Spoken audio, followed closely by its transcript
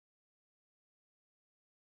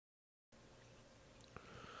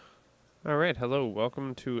Alright, hello,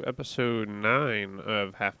 welcome to episode 9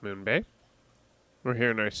 of Half Moon Bay. We're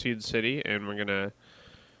here in our seed city, and we're gonna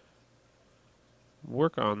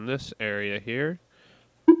work on this area here.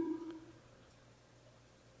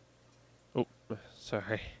 Oh,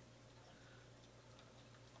 sorry.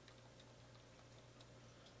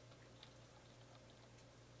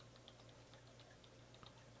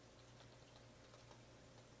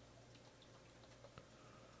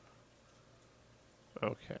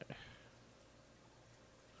 Okay.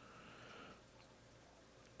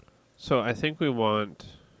 So I think we want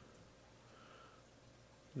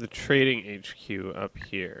the trading HQ up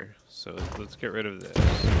here. So let's get rid of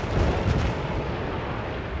this.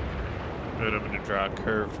 And I'm gonna draw a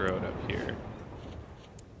curved road up here.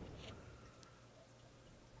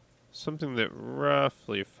 Something that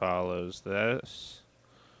roughly follows this,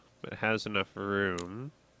 but has enough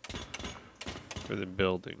room for the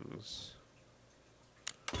buildings.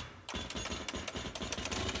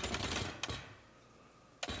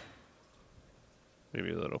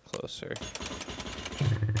 Maybe a little closer.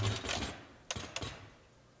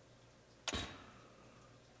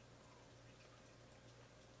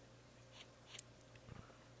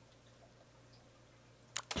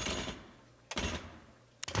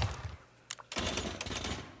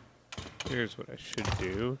 Here's what I should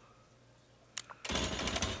do.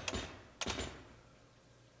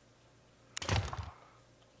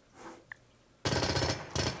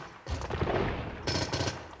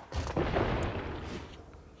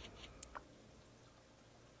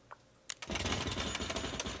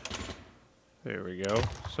 There we go.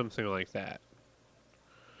 Something like that.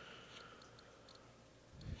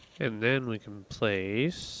 And then we can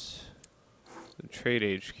place the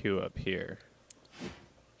trade HQ up here.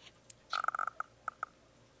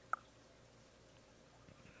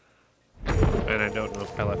 And I don't know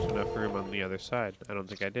if I left enough room on the other side. I don't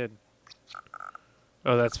think I did.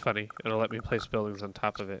 Oh, that's funny. It'll let me place buildings on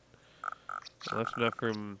top of it. I left enough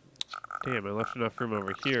room... Damn, I left enough room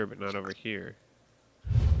over here, but not over here.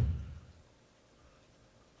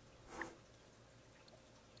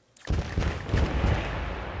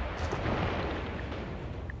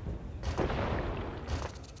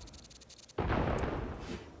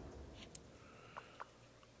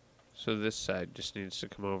 So this side just needs to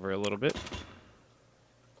come over a little bit.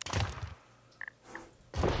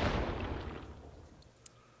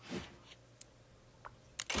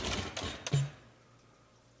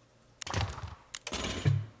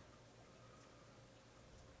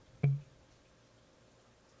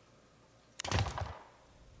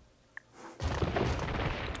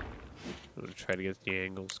 I'm going to try to get the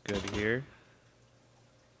angles good here.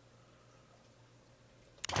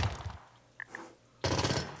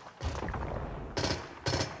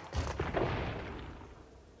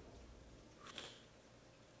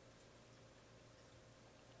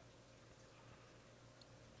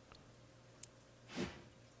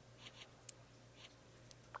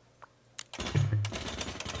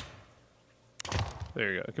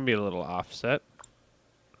 There you go. It can be a little offset.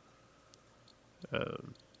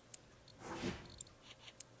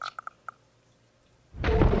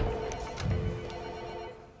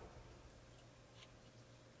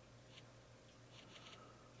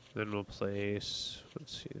 Then we'll place,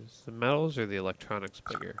 let's see, is the metals or the electronics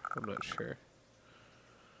bigger? I'm not sure.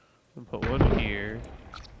 We'll put one here,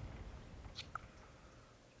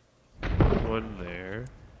 one there,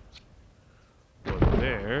 one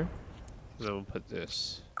there, and then we'll put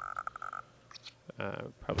this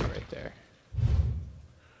probably right there.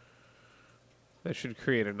 That should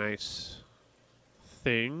create a nice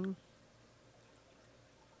thing.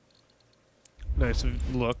 Nice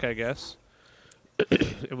look, I guess.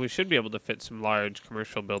 And we should be able to fit some large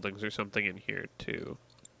commercial buildings or something in here, too.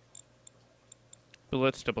 But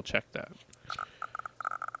let's double check that.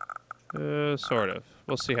 Sort of.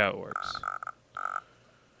 We'll see how it works.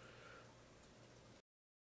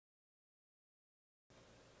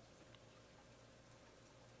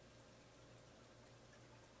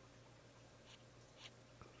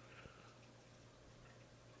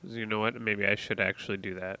 You know what? Maybe I should actually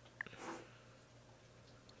do that.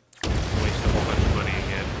 Waste a whole bunch of money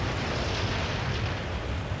again.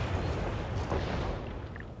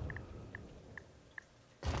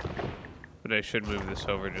 But I should move this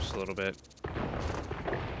over just a little bit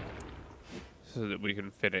so that we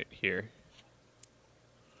can fit it here.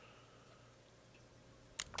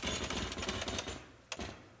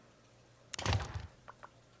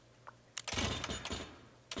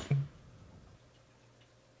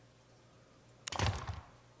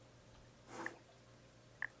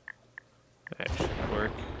 That should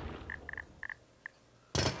work.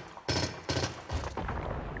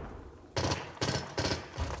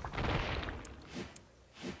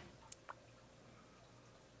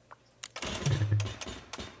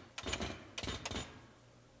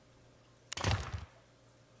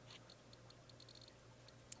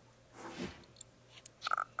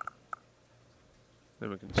 Then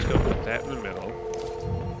we can still put that in the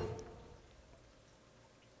middle.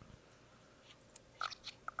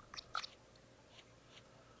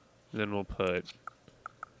 Then we'll put...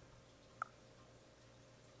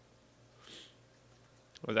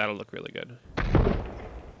 well, that'll look really good.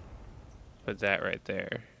 Put that right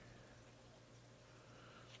there.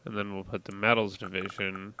 And then we'll put the metals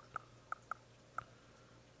division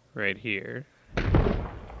right here.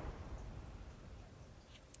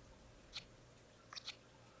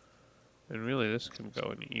 And really this can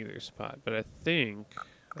go in either spot, but I think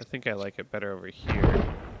I like it better over here.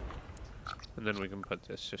 And then we can put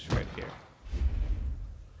this just right here.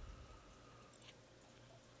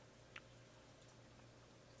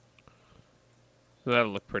 So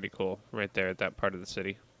that'll look pretty cool right there at that part of the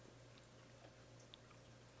city.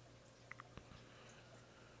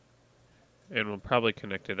 And we'll probably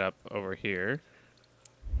connect it up over here.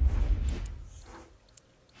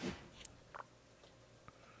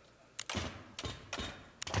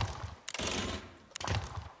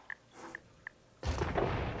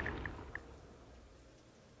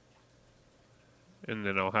 And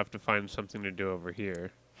then I'll have to find something to do over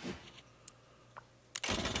here.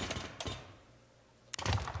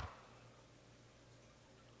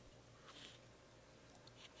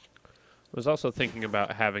 I was also thinking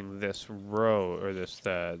about having this row, or this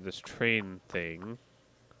train thing,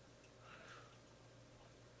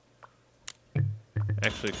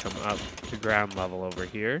 actually come up to ground level over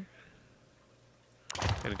here,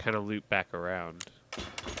 and kind of loop back around.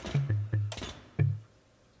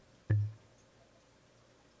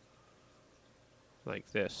 Like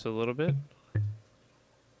this a little bit.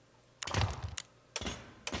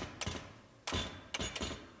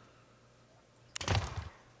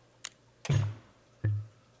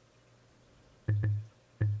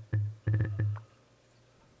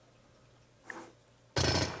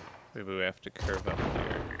 Maybe we have to curve up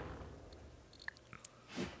here.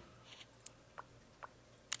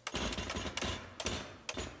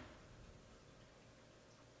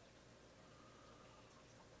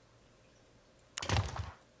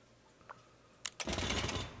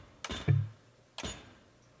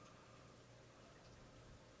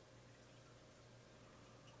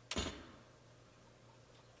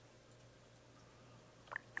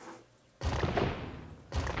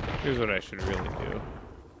 Here's what I should really do.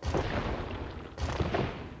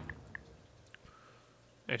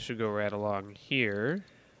 I should go right along here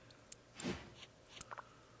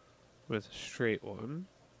with a straight one.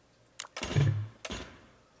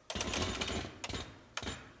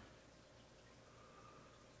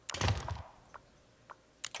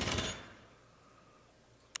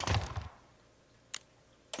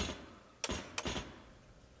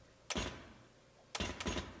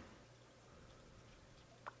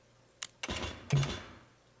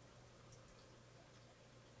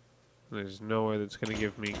 There's nowhere that's going to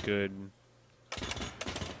give me good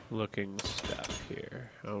looking stuff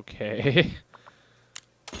here. Okay.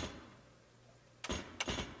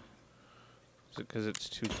 Is it because it's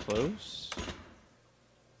too close?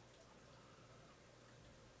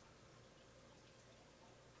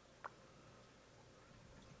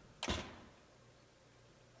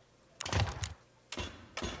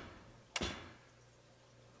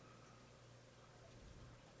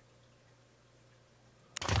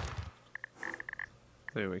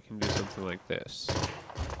 There, we can do something like this.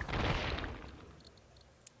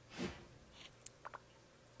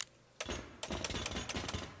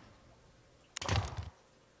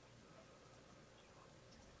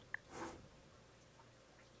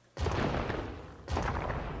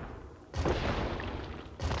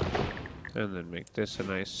 And then make this a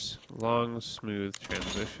nice, long, smooth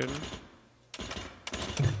transition.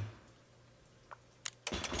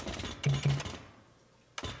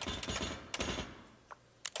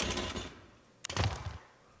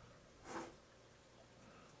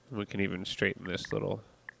 We can even straighten this little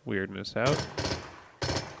weirdness out.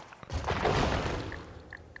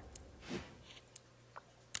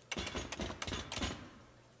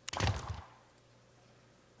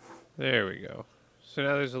 There we go. So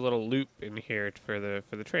now there's a little loop in here for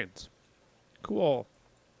the trains. Cool.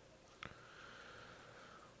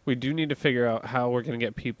 We do need to figure out how we're going to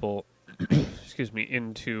get people excuse me,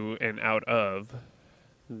 into and out of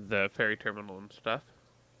the ferry terminal and stuff.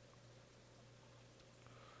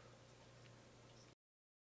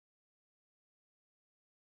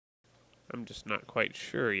 I'm just not quite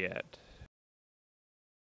sure yet.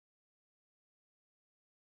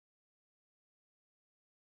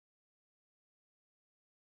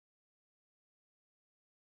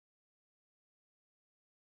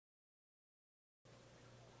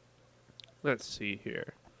 Let's see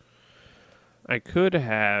here. I could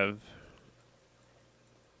have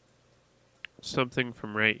something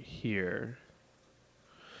from right here.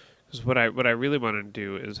 Because what I really want to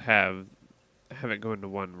do is have it go into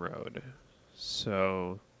one road.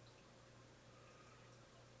 So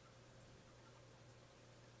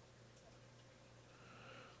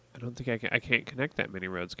I don't think I can't connect that many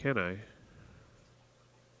roads, can I?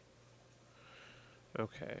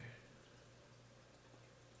 Okay.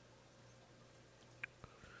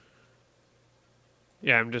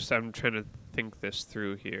 Yeah, I'm trying to think this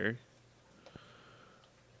through here.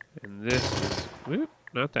 And this is, whoop,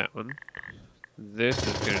 not that one. This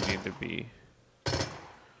is going to need to be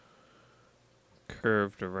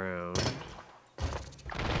curved around.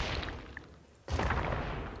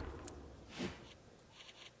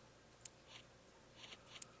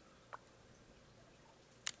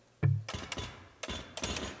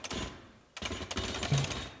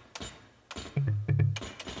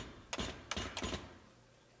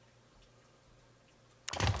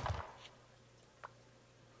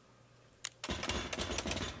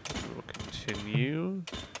 We'll continue.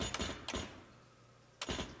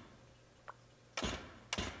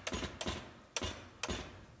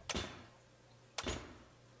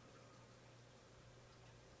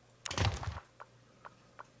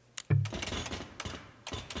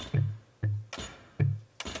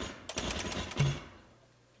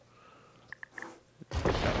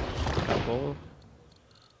 Couple.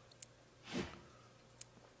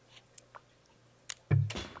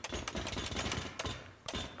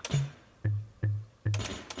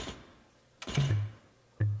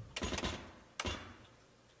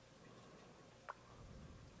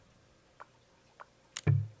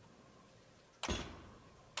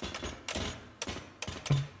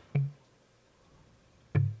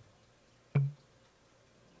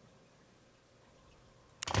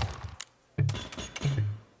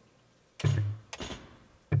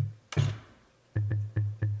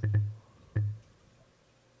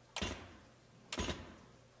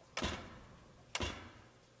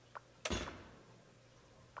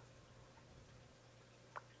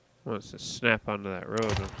 Wants to snap onto that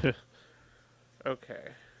road.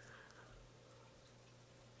 Okay.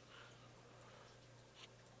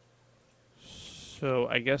 So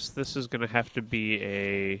I guess this is going to have to be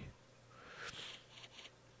a...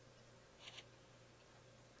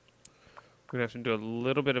 We're going to have to do a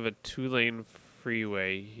little bit of a two-lane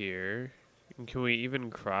freeway here. And can we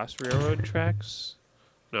even cross railroad tracks?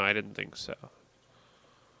 No, I didn't think so.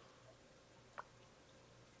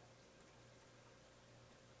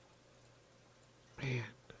 Man.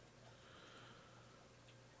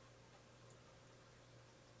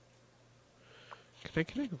 Can I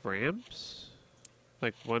connect ramps?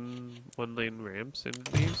 Like one lane ramps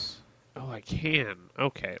into these? Oh, I can.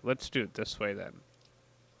 Okay, let's do it this way then.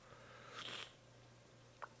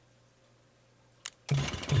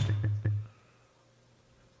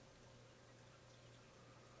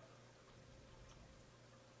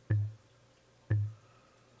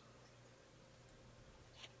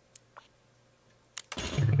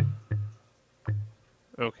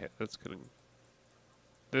 Okay, that's gonna...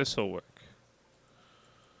 This'll work.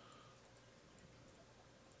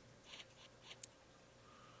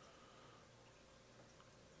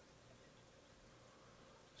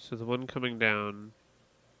 So the one coming down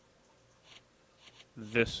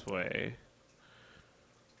this way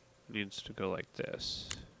needs to go like this.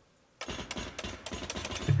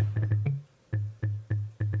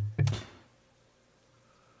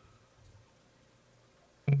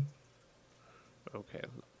 Okay,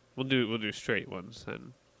 we'll do straight ones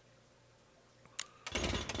then.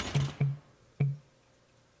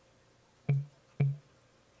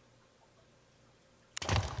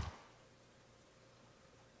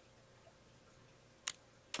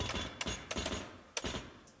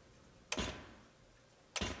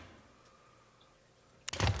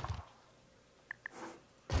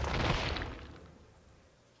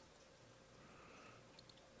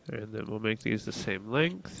 And then we'll make these the same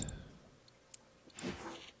length.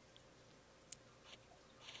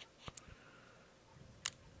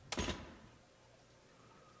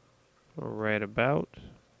 Right about.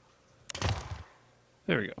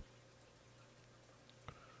 There we go.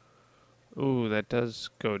 Ooh, that does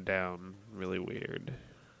go down really weird.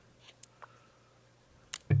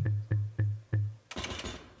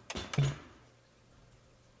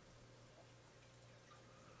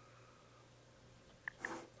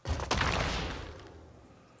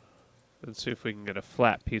 Let's see if we can get a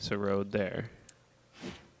flat piece of road there.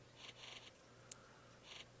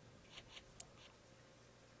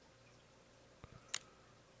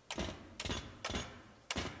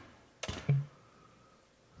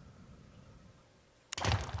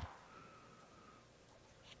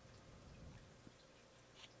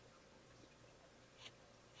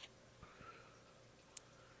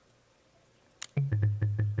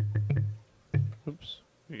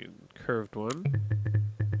 Curved one.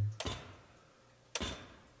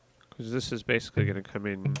 Because this is basically going to come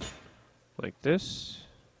in like this.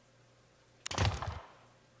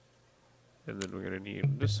 And then we're going to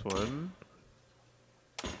need this one.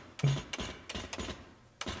 Let's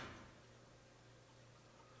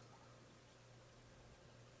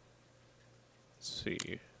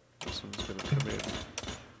see. This one's going to come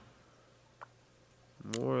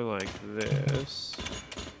in more like this.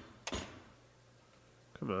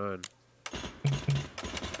 Come on.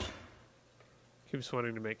 Keeps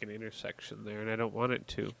wanting to make an intersection there, and I don't want it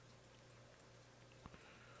to.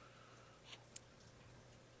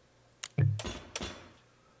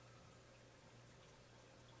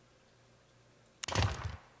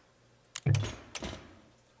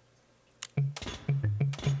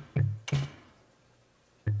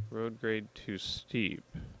 Road grade too steep.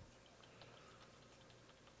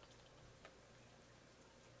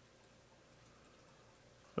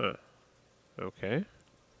 Huh. Okay.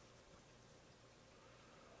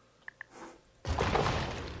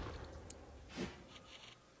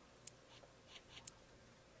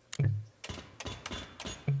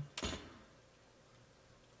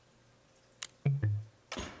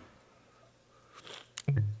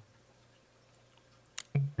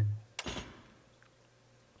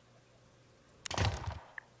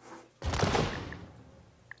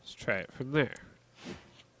 Let's try it from there.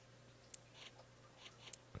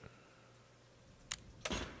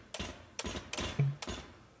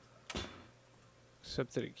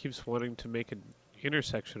 Except that it keeps wanting to make an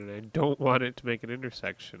intersection, and I don't want it to make an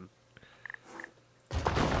intersection.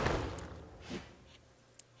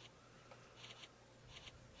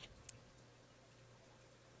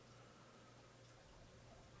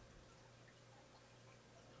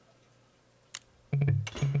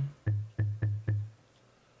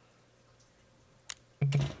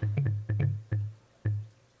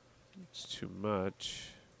 It's too much.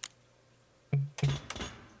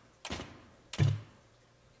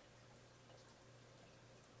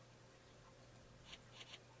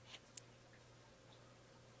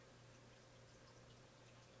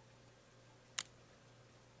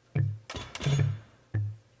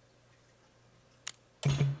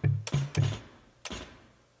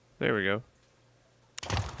 There we go.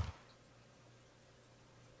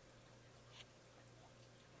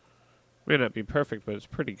 May not be perfect, but it's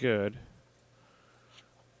pretty good.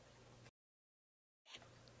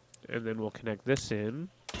 And then we'll connect this in.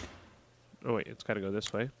 Oh wait, it's got to go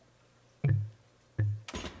this way.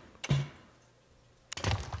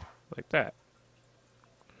 Like that.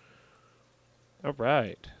 All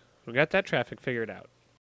right. We got that traffic figured out.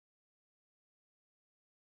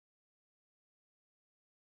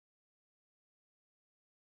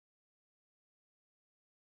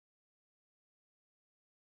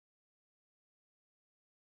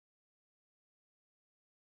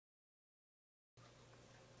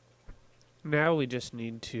 Now we just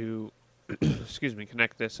need to, excuse me,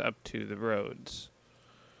 connect this up to the roads.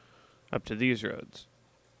 Up to these roads.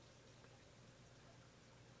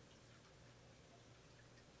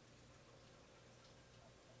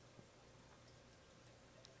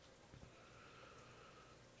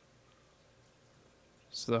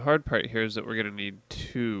 So the hard part here is that we're going to need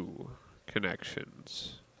two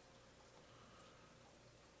connections.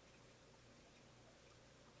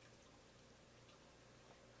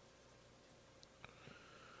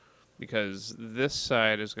 Because this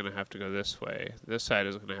side is going to have to go this way. This side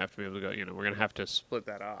is going to have to be able to go, you know, we're going to have to split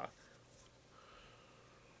that off.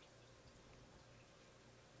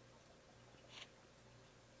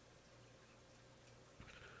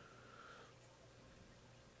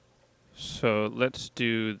 So let's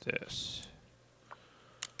do this.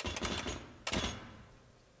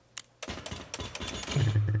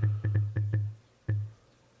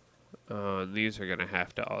 These are going to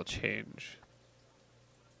have to all change.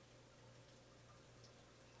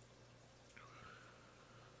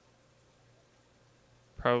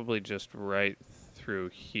 Probably just right through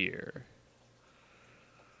here.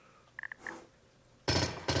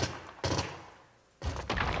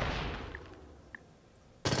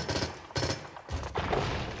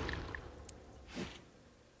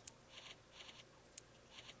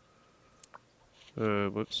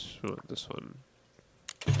 Whoops, we want this one.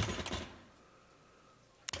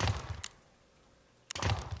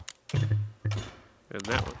 And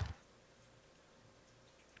that one.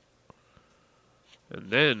 And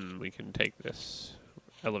then we can take this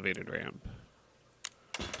elevated ramp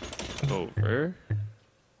over.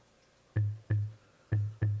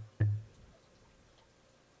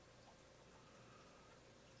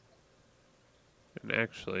 And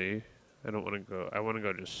actually, I don't want to go, I want to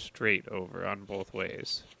go just straight over on both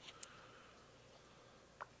ways.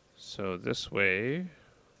 So this way,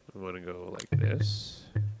 I want to go like this.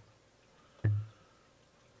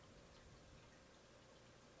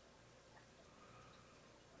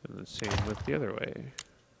 And the same with the other way.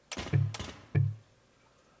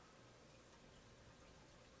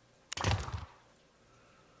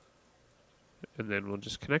 And then we'll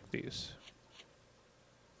just connect these.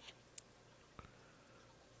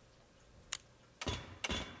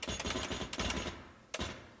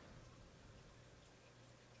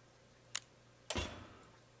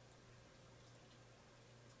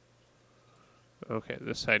 Okay,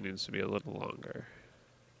 this side needs to be a little longer.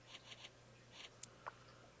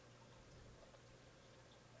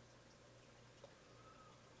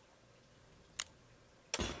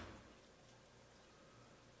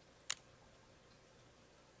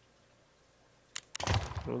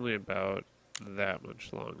 Only about that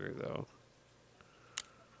much longer, though.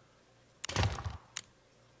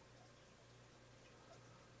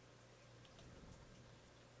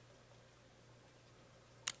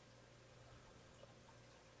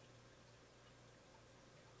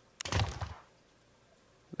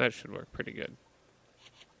 That should work pretty good.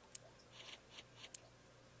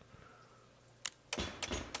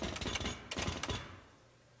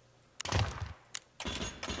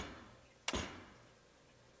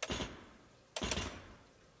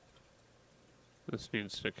 This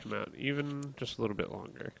needs to come out even just a little bit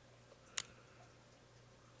longer.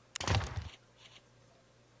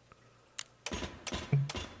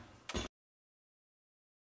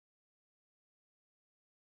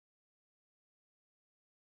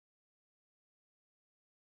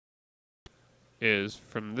 Is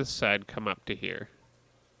from this side come up to here.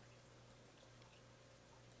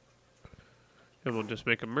 And we'll just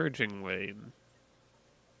make a merging lane.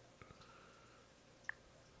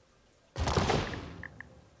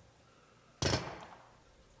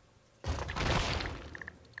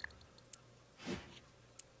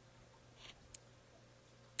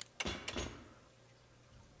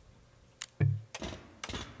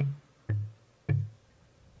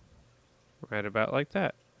 Right about like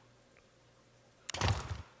that.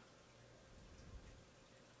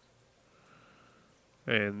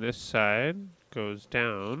 And this side goes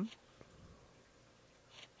down.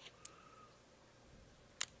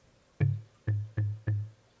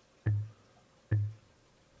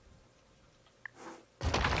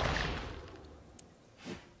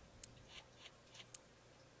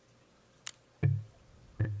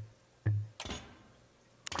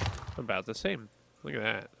 About the same. Look at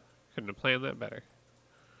that. Couldn't have planned that better.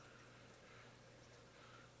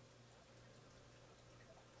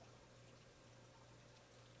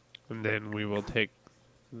 And then we will take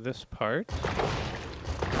this part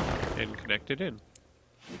and connect it in.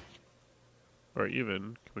 Or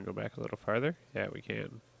even, can we go back a little farther? Yeah, we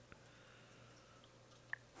can.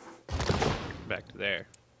 Back to there.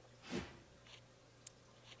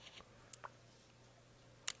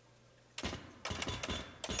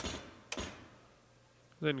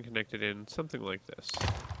 Then connect it in something like this.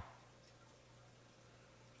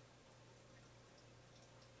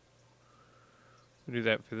 We'll do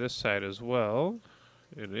that for this side as well,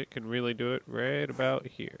 and it can really do it right about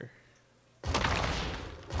here.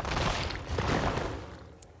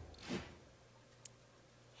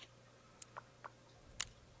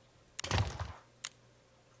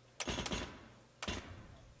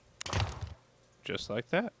 Just like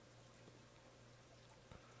that.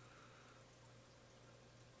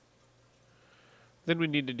 Then we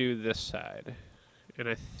need to do this side. And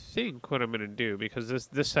I think what I'm going to do, because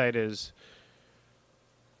this side is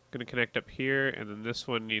going to connect up here, and then this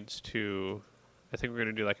one needs to, I think we're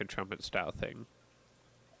going to do like a trumpet style thing.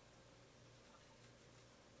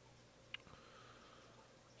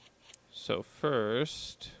 So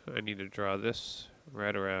first, I need to draw this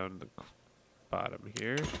right around the bottom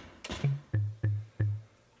here.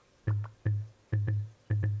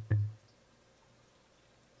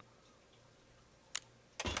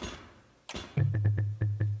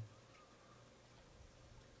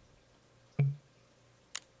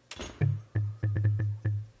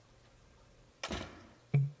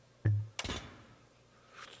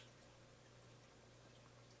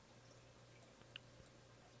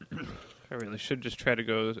 I really should just try to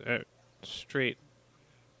go at straight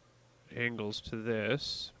angles to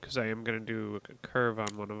this, because I am going to do a curve on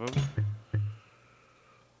one of them.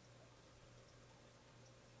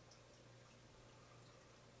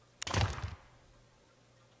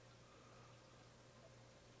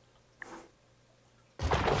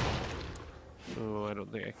 Oh, I don't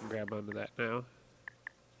think I can grab onto that now.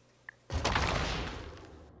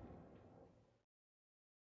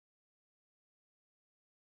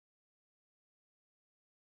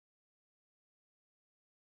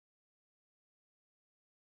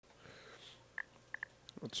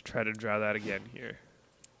 Let's try to draw that again here.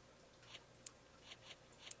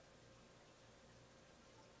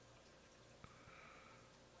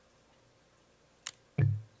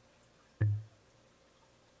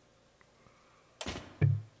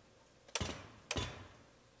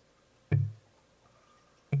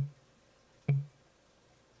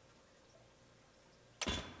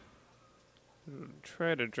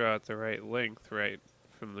 Try to draw it the right length right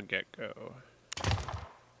from the get-go.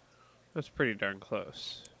 That's pretty darn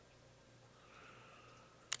close.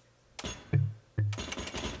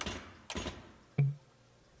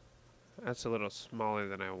 That's a little smaller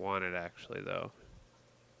than I wanted, actually, though.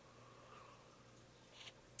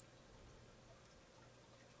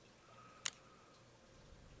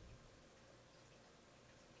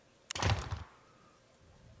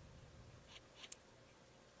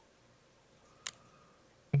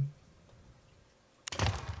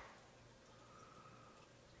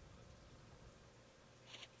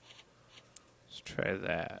 Let's try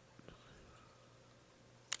that.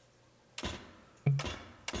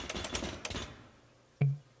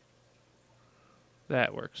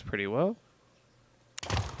 That works pretty well.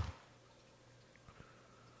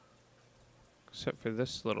 Except for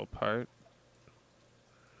this little part.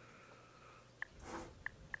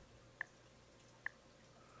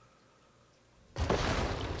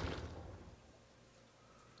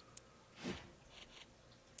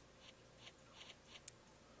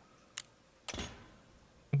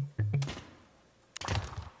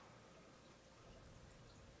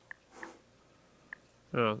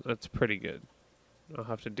 Oh, that's pretty good. I'll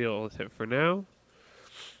have to deal with it for now.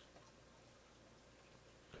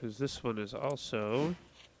 Because this one is also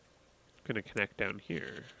going to connect down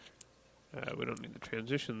here. We don't need the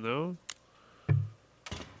transition, though.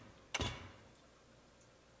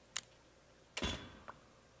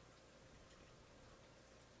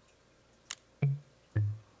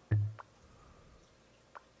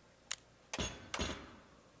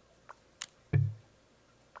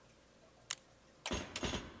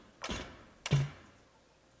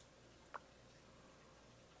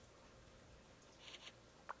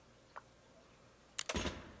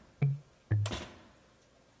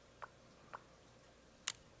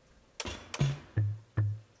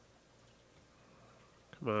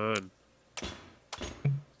 Come on.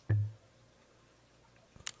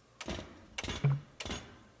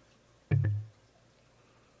 It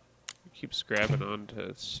keeps grabbing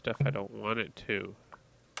onto stuff I don't want it to.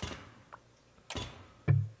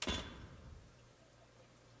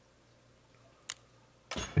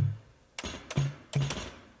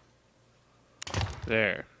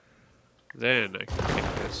 There. Then I can take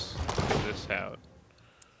this out.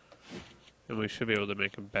 And we should be able to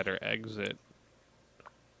make a better exit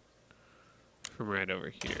from right over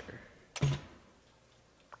here.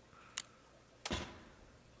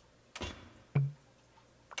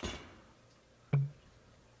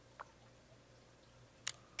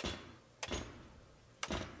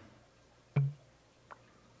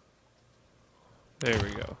 There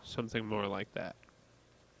we go. Something more like that.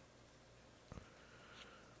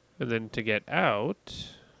 And then to get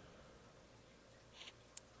out,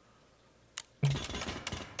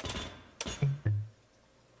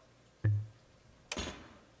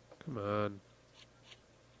 come on.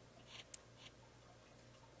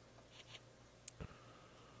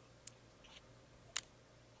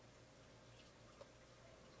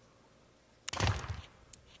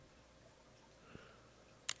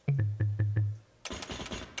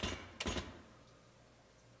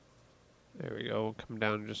 There we go. We'll come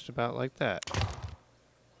down just about like that.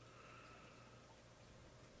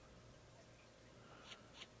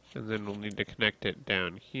 And then we'll need to connect it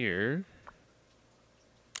down here.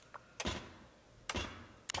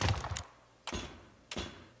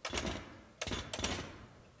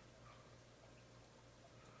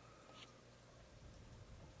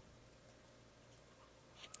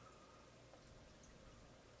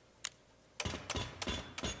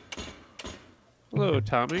 Hello,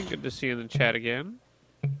 Tommy. Good to see you in the chat again.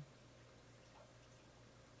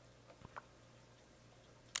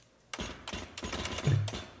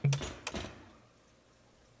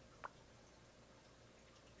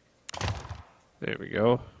 There we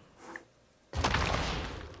go.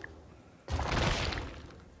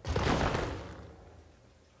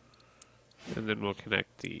 And then we'll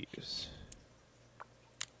connect these.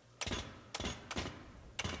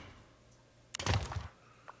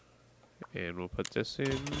 And we'll put this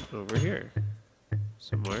in over here.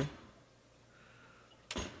 Somewhere.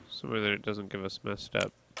 Somewhere that it doesn't give us messed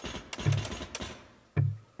up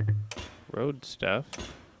road stuff.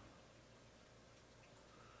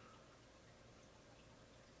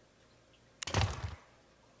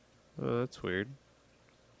 Oh, that's weird.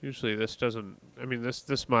 Usually this doesn't... I mean,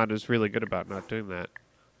 this mod is really good about not doing that,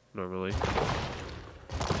 normally.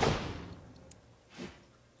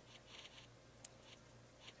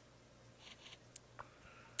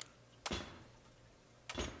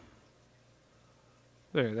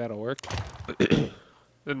 There, that'll work.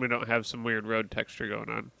 Then we don't have some weird road texture going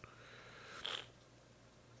on.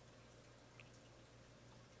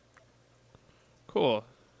 Cool.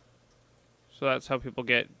 So that's how people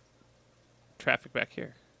get traffic back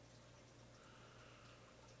here.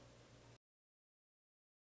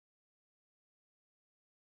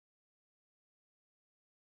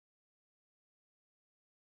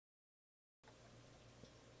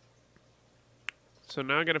 So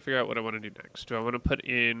now I gotta figure out what I want to do next. Do I want to put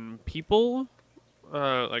in people?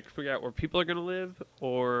 Like figure out where people are gonna live?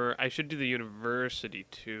 Or I should do the university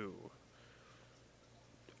too.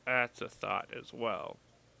 That's a thought as well.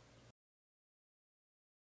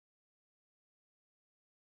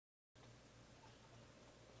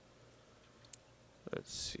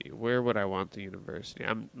 Let's see, where would I want the university?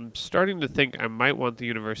 I'm starting to think I might want the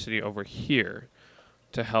university over here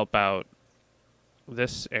to help out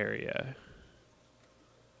this area.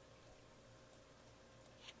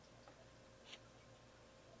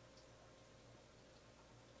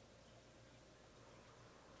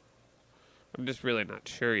 I'm just really not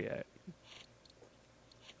sure yet.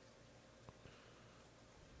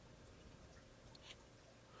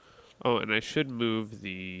 Oh, and I should move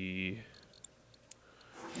the...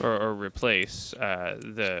 Or replace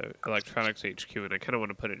the electronics HQ, and I kind of want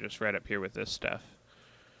to put it just right up here with this stuff.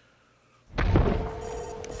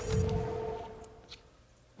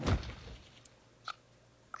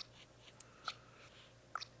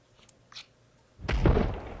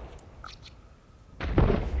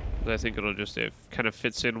 I think it'll just, it kind of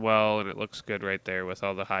fits in well, and it looks good right there with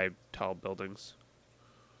all the high, tall buildings.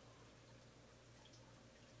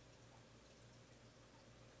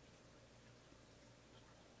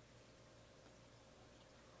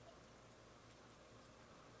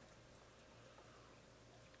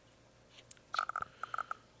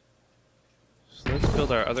 So let's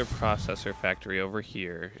build our other processor factory over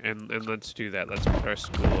here, and let's do that. Let's put our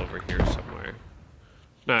school over here somewhere.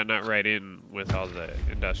 Not right in with all the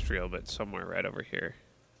industrial, but somewhere right over here.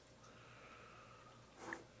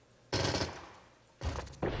 Because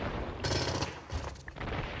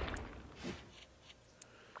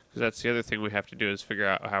that's the other thing we have to do is figure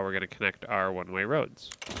out how we're going to connect our one-way roads.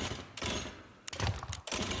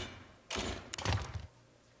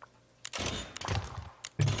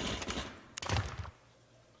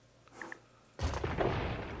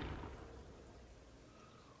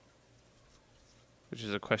 Which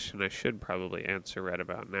is a question I should probably answer right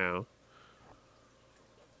about now.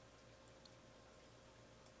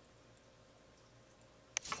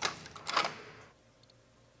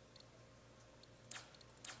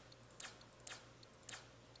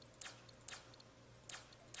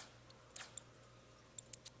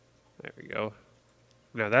 There we go.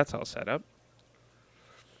 Now that's all set up.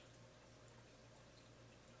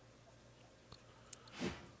 I'm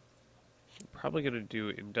probably going to do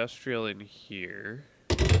industrial in here.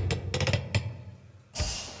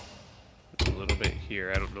 A little bit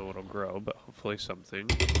here. I don't know what'll grow, but hopefully something.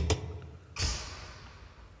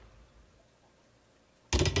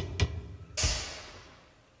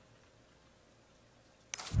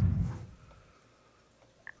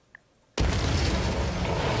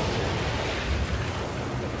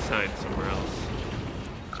 Sign somewhere else.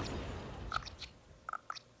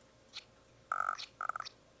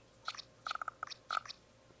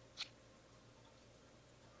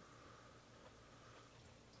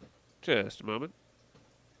 Just a moment.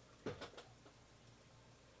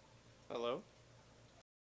 Hello?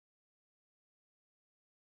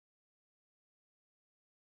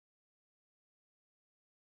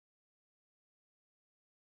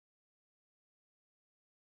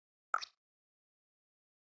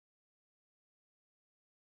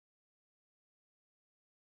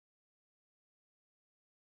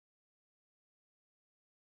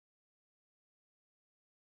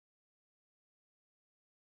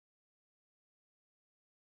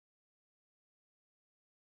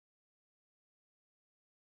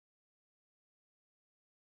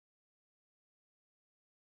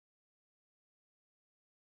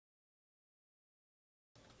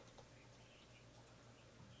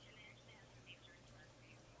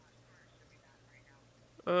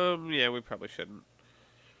 Yeah, we probably shouldn't.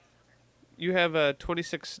 You have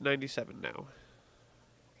 2697 now.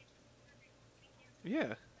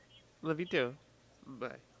 Yeah. Love you too.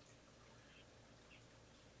 Bye.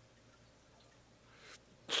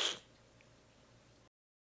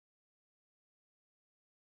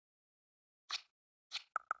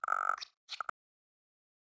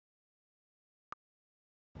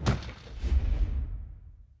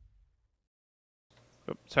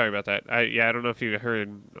 Sorry about that. Yeah, I don't know if you heard.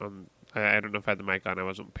 I don't know if I had the mic on. I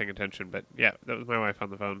wasn't paying attention, but yeah, that was my wife on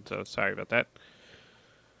the phone. So sorry about that.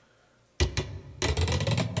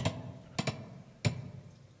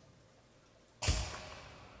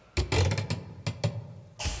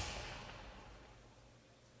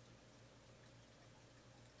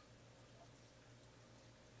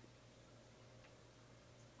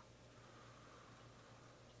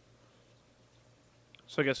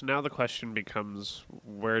 So I guess now the question becomes,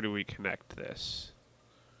 where do we connect this?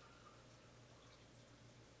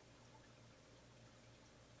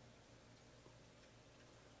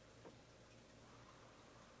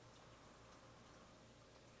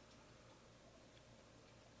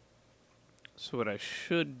 So what I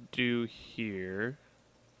should do here,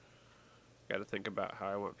 got to think about how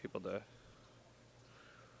I want people to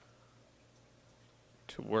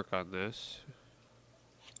work on this.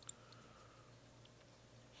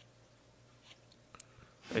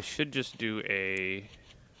 I should just do a,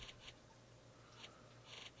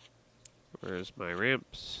 where's my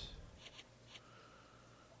ramps?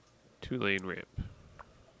 2-lane ramp.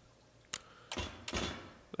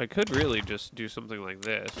 I could really just do something like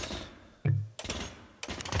this.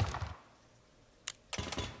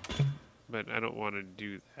 But I don't want to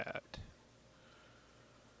do that.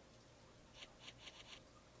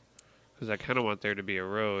 Because I kind of want there to be a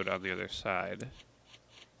road on the other side.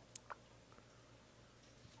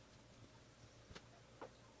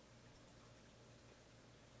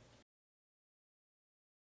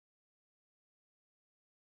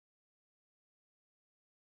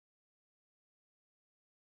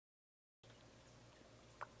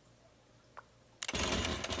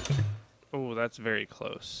 Oh, that's very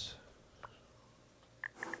close.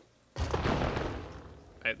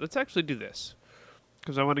 Alright, let's actually do this.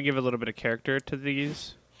 Because I want to give a little bit of character to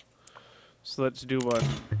these. So let's do one.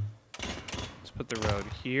 Let's put the road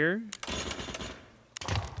here.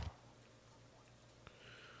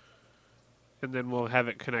 And then we'll have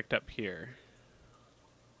it connect up here.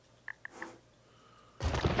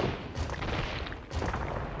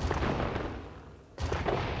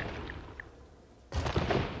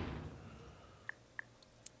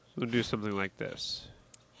 So we'll do something like this.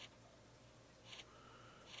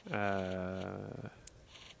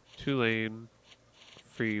 2-lane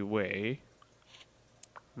freeway,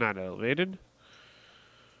 not elevated.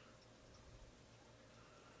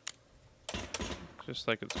 Just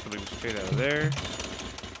like it's coming straight out of there.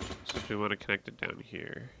 Except we want to connect it down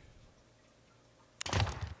here.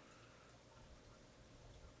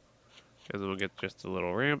 And then we'll get just a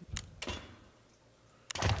little ramp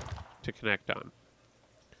to connect on.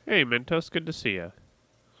 Hey, Mentos, good to see ya.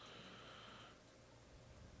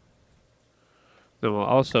 Then we'll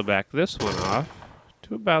also back this one off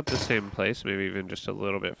to about the same place, maybe even just a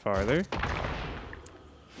little bit farther.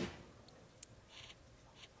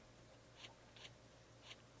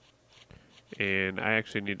 And I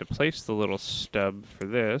actually need to place the little stub for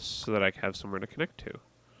this so that I have somewhere to connect to.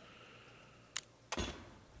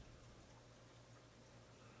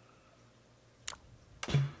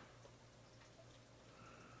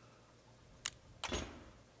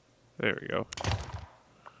 There we go.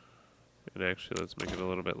 And actually, let's make it a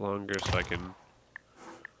little bit longer so I can...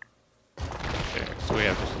 There, so we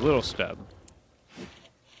have just a little stub.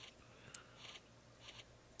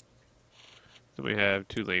 Then we have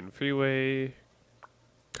 2-lane freeway,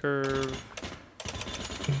 curve.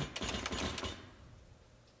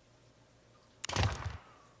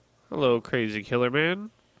 Hello, crazy killer man.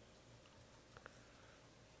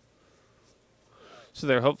 So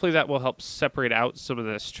there, hopefully that will help separate out some of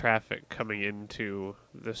this traffic coming into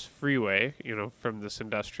this freeway, you know, from this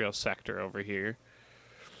industrial sector over here.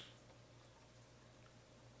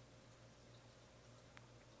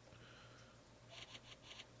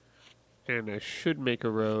 And I should make a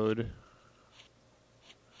road.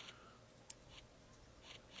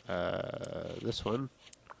 This one.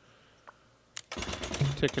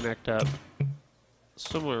 To connect up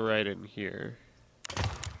somewhere right in here.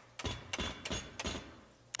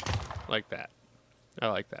 Like that. I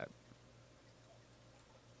like that.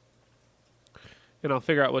 And I'll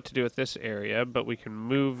figure out what to do with this area, but we can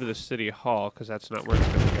move the city hall because that's not where it's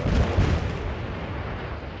going to go.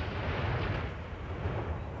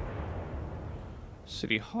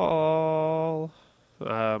 City hall.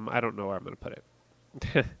 I don't know where I'm going to put it.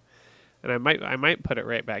 And I might put it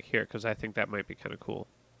right back here because I think that might be kind of cool.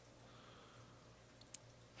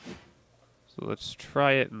 So let's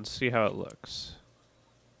try it and see how it looks.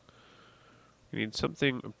 We need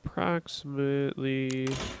something approximately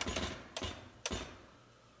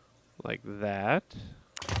like that.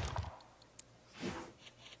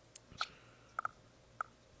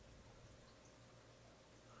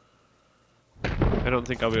 don't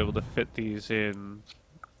think I'll be able to fit these in.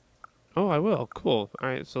 Oh, I will. Cool.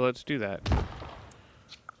 Alright, so let's do that.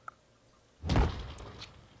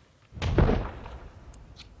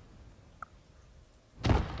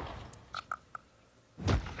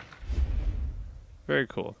 Very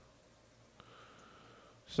cool.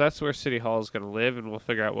 So that's where City Hall is going to live, and we'll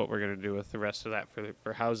figure out what we're going to do with the rest of that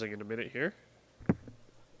for housing in a minute here.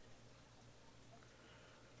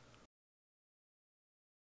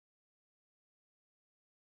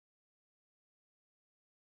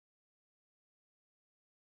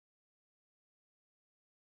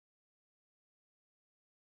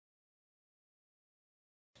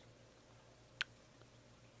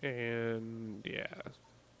 And yeah.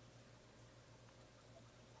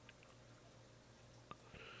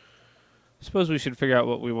 I suppose we should figure out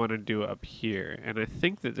what we want to do up here. And I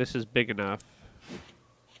think that this is big enough.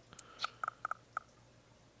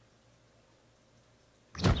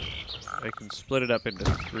 I can split it up into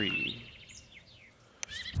 3.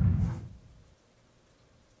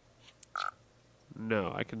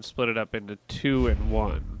 No, I can split it up into 2 and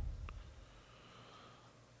 1.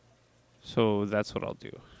 So that's what I'll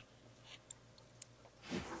do.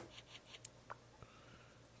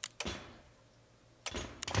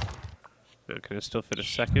 Now, can I still fit a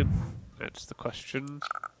second? That's the question.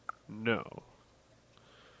 No.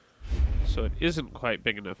 So it isn't quite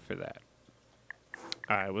big enough for that.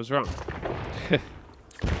 I was wrong.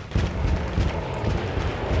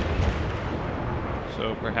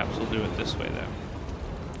 So perhaps we'll do it this way then.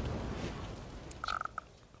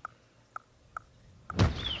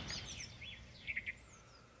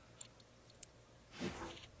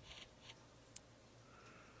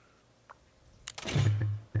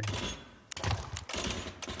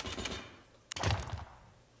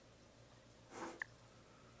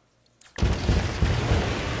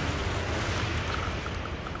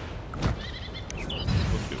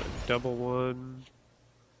 Double one.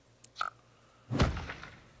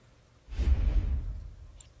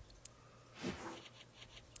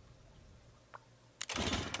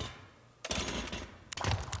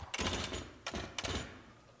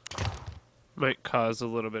 Might cause a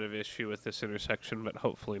little bit of issue with this intersection, but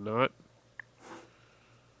hopefully not.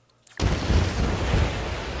 And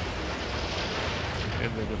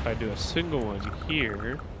then if I do a single one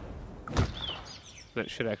here, that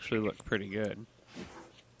should actually look pretty good.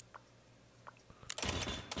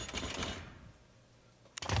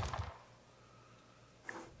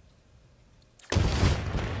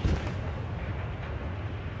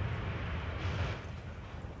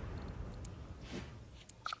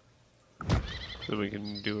 Then we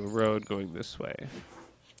can do a road going this way.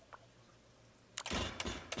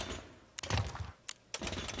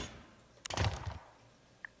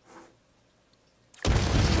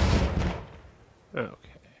 Okay.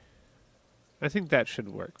 I think that should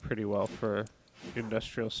work pretty well for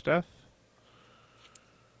industrial stuff.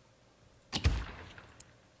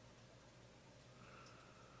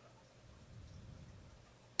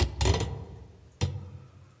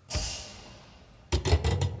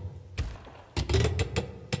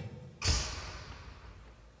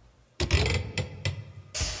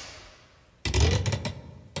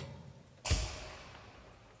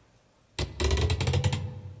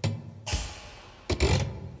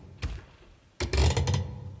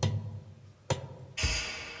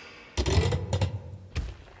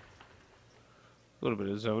 A little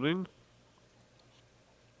bit of zoning.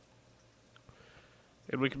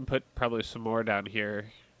 And we can put probably some more down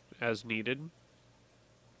here as needed.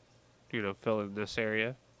 You know, fill in this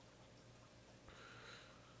area.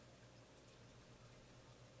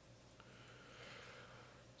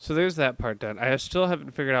 So there's that part done. I still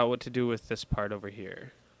haven't figured out what to do with this part over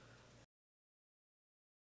here.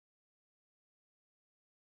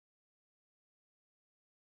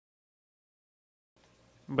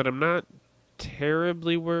 But I'm not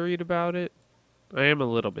terribly worried about it. I am a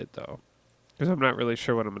little bit, though. Because I'm not really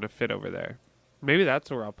sure what I'm going to fit over there. Maybe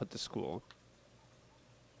that's where I'll put the school.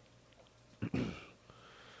 It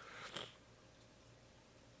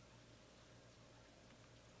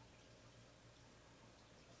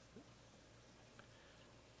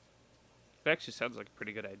actually sounds like a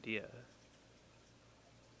pretty good idea.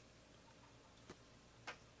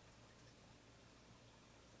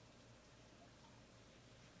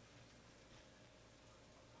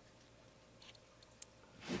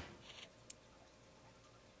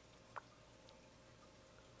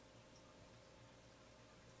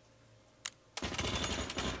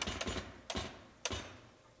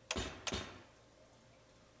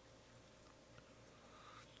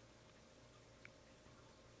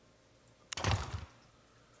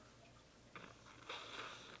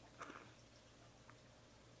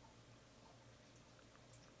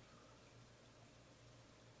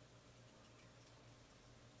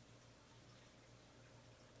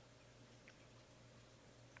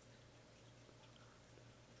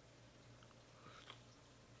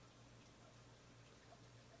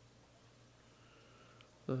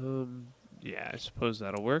 Yeah, I suppose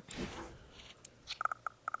that'll work.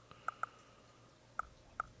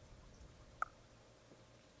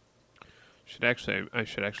 I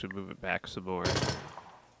should actually move it back some more.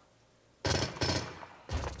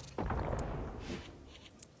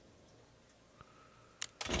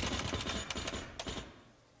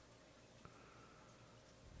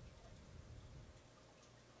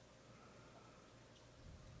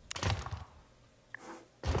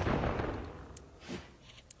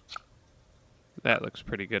 That looks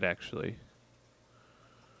pretty good, actually.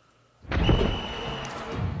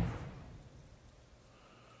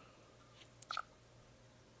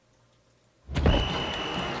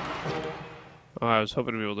 Oh, I was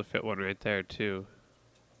hoping to be able to fit one right there, too.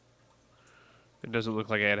 It doesn't look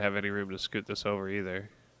like I'd have any room to scoot this over, either.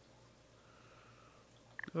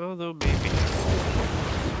 Although, maybe.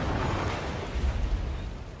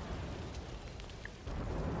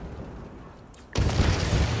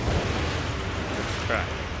 Let's try.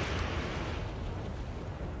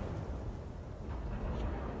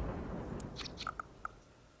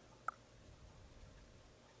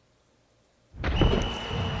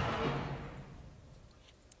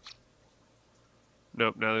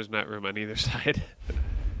 Nope, now there's not room on either side.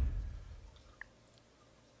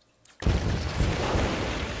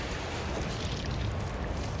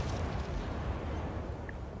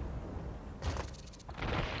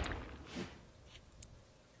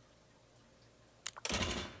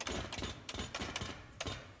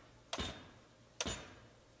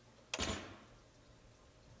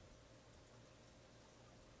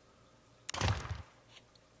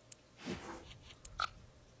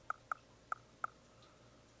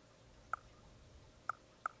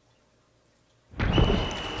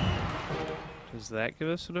 Does that give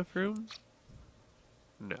us enough room?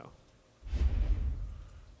 No.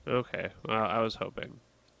 Okay, well, I was hoping.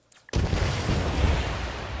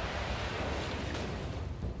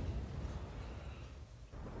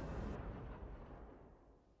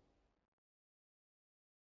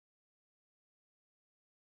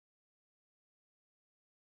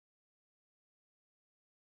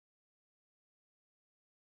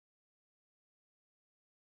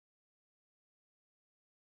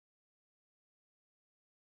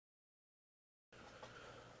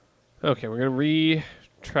 Okay, we're going to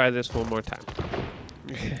retry this one more time.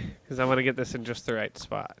 Because I want to get this in just the right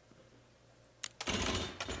spot.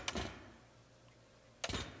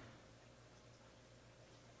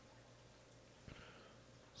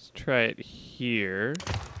 Let's try it here.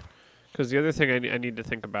 Because the other thing I need to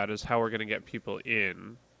think about is how we're going to get people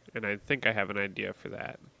in. And I think I have an idea for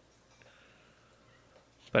that.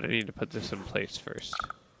 But I need to put this in place first.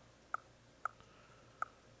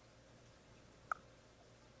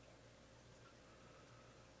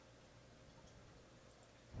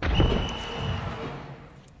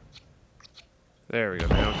 There we go,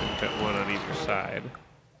 now we can fit one on either side.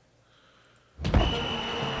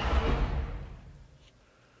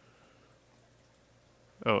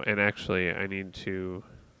 Oh, and actually I need to...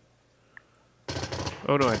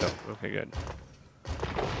 Oh no, I don't. Okay, good.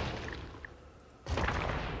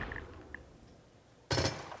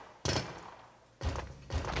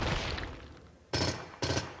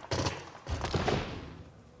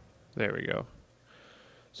 There we go.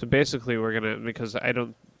 So basically we're gonna, because I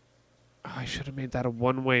don't... Oh, I should have made that a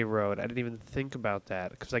one-way road. I didn't even think about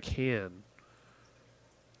that, because I can.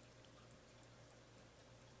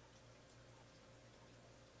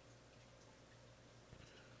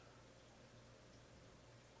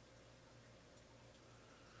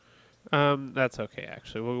 That's okay,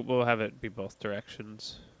 actually. We'll have it be both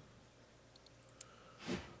directions.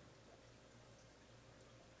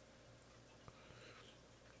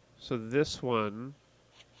 So this one...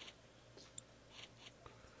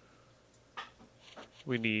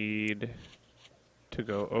 we need to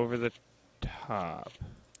go over the top.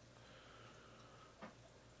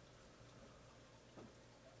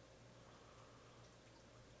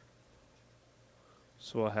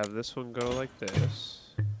 So we'll have this one go like this.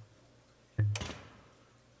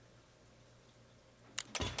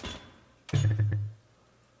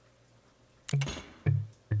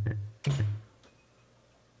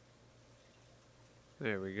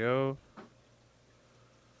 There we go.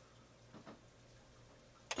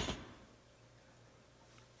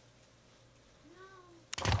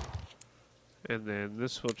 And then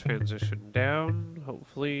this will transition down,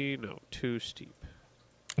 hopefully. No, too steep.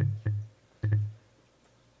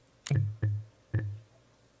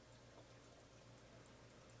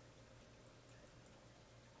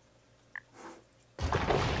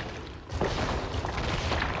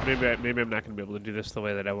 Maybe I'm not going to be able to do this the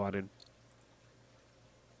way that I wanted.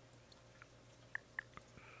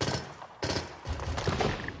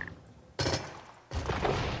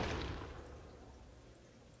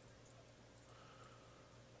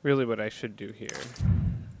 Really what I should do here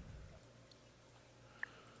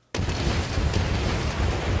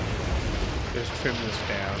is trim this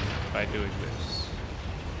down by doing this.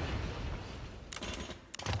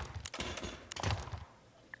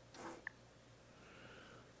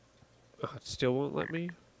 Oh, it still won't let me?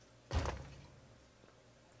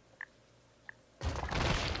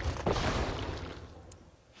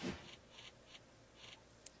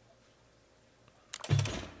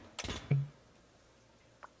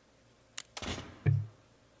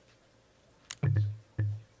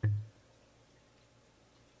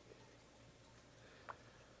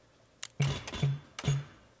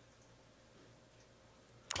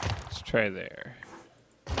 Let's try there.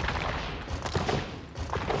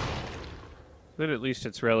 Then at least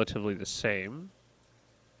it's relatively the same.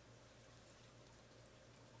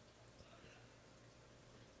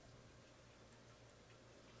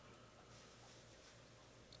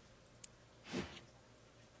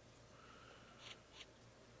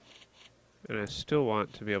 And I still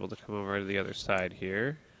want to be able to come over to the other side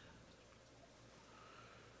here.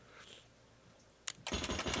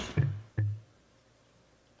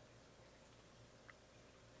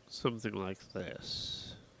 Something like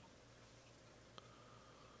this.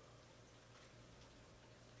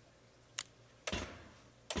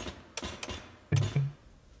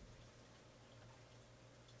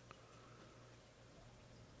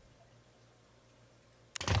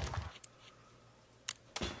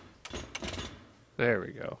 There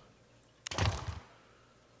we go.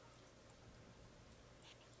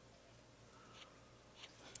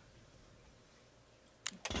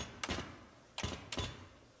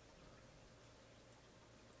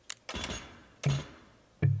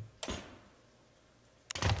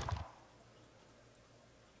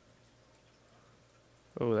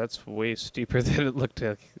 Oh, that's way steeper than it looked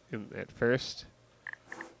like at first.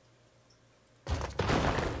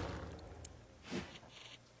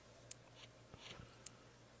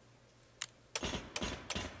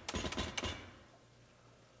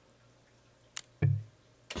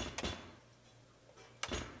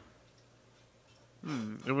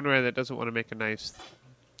 I wonder why that doesn't want to make a nice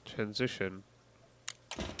transition.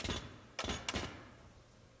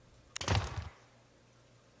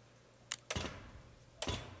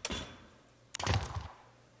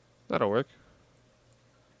 That'll work.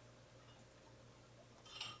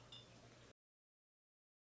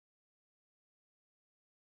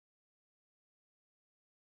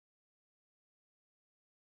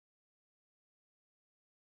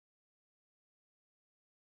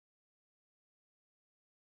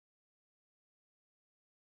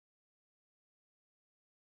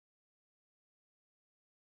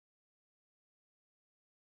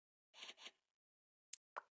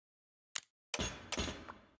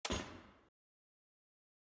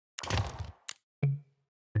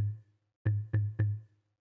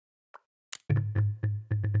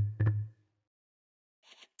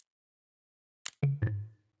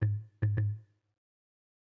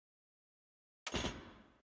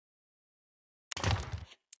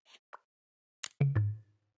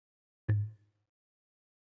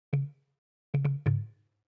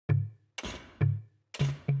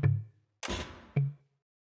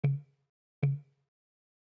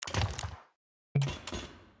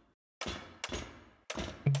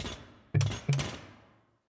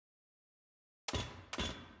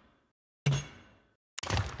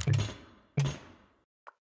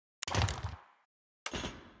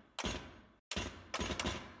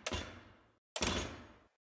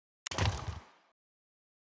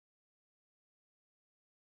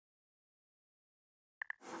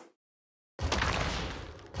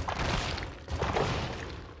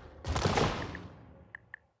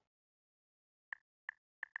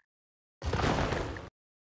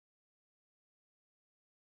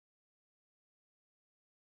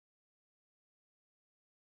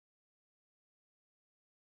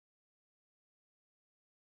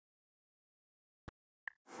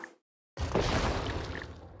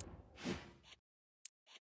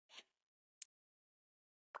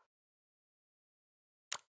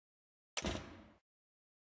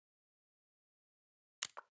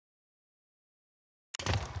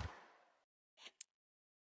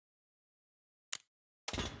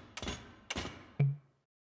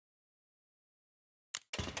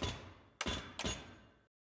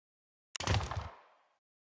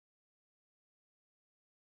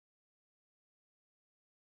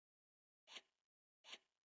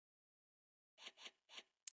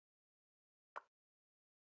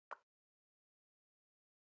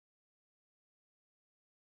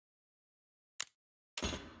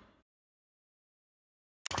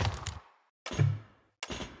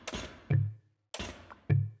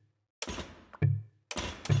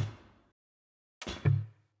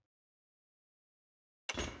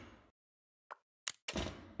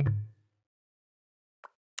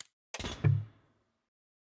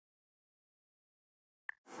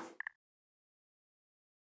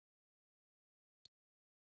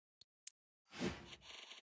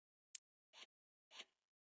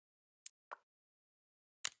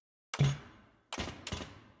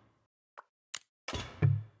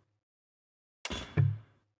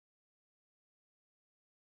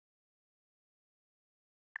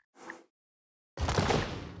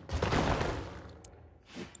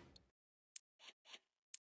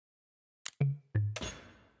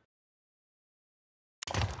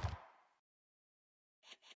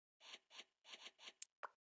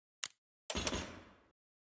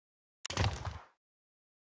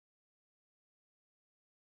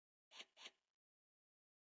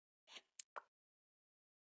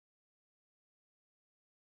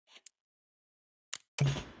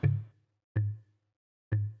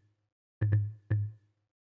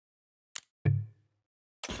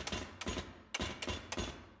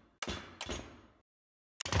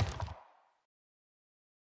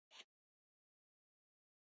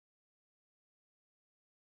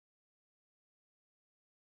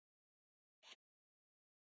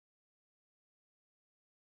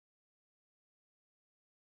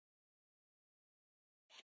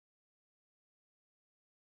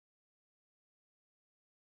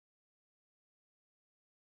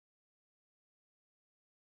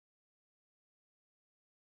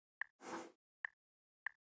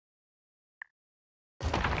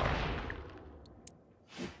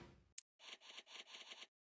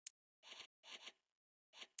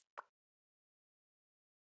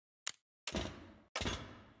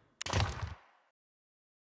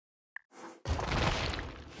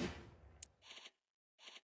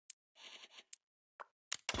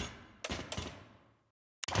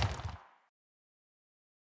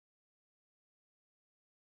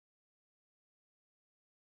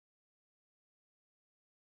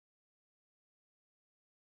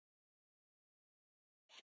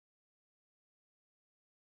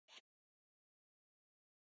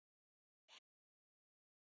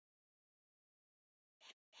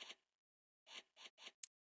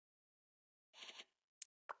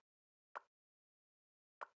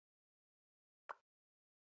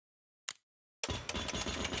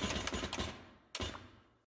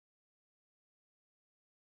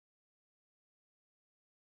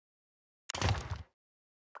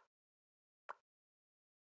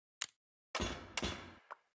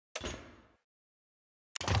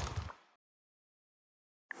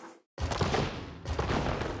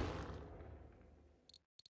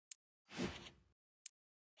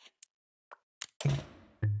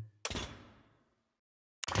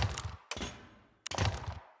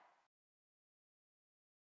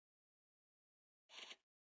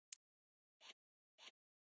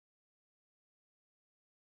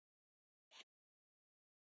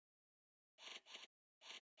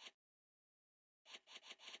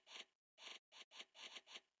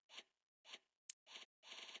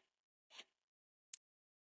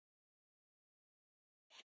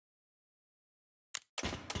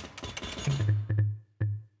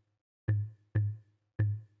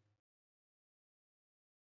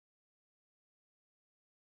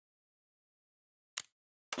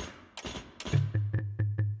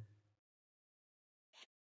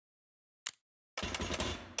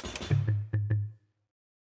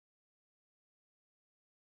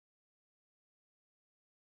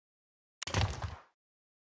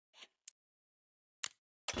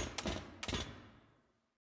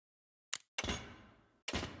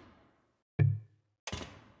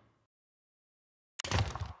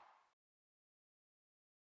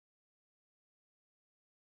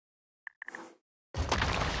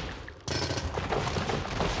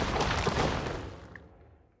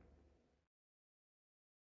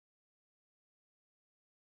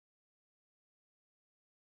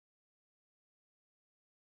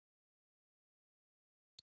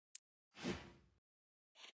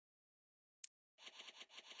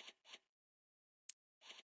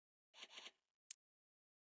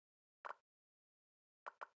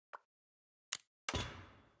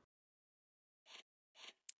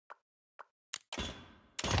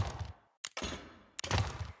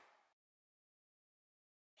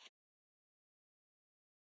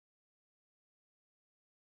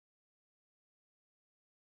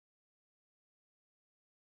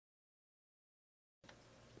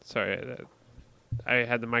 Sorry, I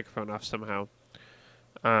had the microphone off somehow.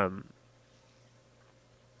 Um,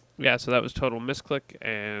 yeah, so that was total misclick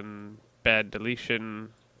and bad deletion.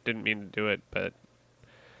 Didn't mean to do it, but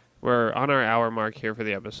we're on our hour mark here for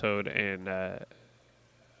the episode, and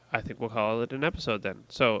I think we'll call it an episode then.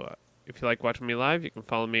 So if you like watching me live, you can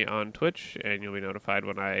follow me on Twitch, and you'll be notified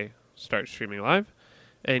when I start streaming live.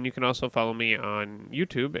 And you can also follow me on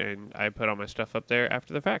YouTube, and I put all my stuff up there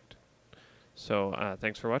after the fact. So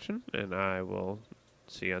thanks for watching, and I will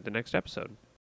see you on the next episode.